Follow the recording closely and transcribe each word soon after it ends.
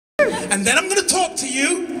and then I'm going to talk to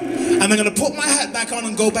you, and I'm going to put my hat back on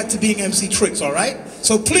and go back to being MC Tricks, all right?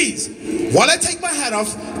 So please, while I take my hat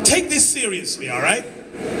off, take this seriously, all right?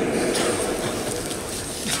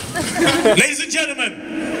 Ladies and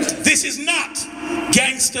gentlemen, this is not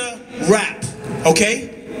gangster rap, okay?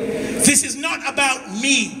 This is not about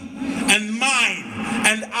me and mine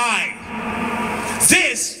and I.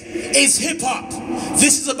 This is hip-hop.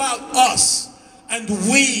 This is about us and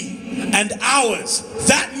we and ours.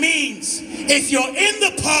 That means if you're in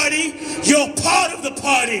the party, you're part of the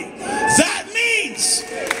party. That means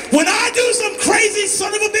when I do some crazy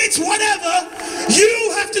son of a bitch whatever,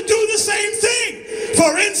 you have to do the same thing.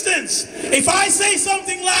 For instance, if I say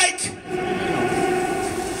something like,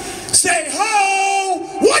 say ho,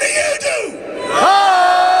 what do?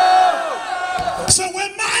 Ho! So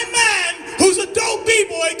when my man, who's a dope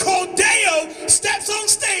b-boy called Daaaaaaayooooo, steps on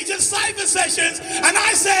stage at Cypher sessions and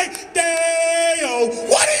I say, Daaaaaaayooooo,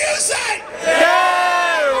 what do you say?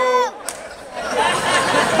 Daaaaaaaaayooooo!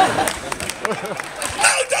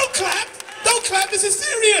 No, don't clap. Don't clap, this is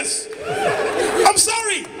serious. I'm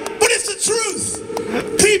sorry, but it's the truth.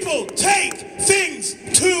 People take things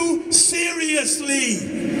too seriously.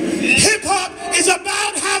 Hip-hop is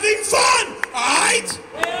about having fun, alright?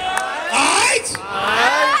 Alright?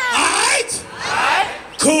 Alright?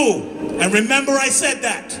 Cool. And remember I said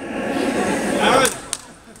that. No,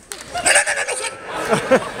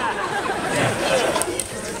 cut.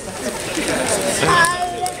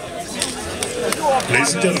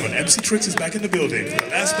 Ladies and gentlemen, MC Tricks is back in the building. The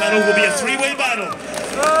last battle will be a three-way battle.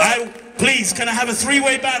 Please, can I have a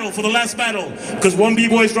three-way battle for the last battle? Because one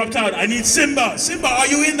b-boy's dropped out. I need Simba. Simba, are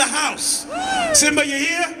you in the house? Simba, you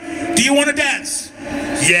here? Do you want to dance?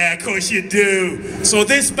 Yeah, of course you do. So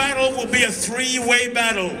this battle will be a three-way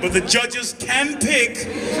battle, but the judges can pick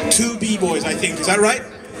two b-boys, I think. Is that right?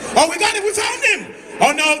 Oh, we got it. We found him.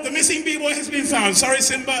 Oh no, the missing b-boy has been found. Sorry,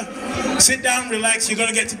 Simba. Sit down, relax. You're going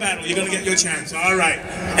to get to battle. You're going to get your chance. All right.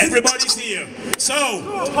 Everybody's here. So,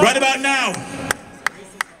 right about now,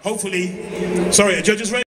 hopefully, sorry, judges ready?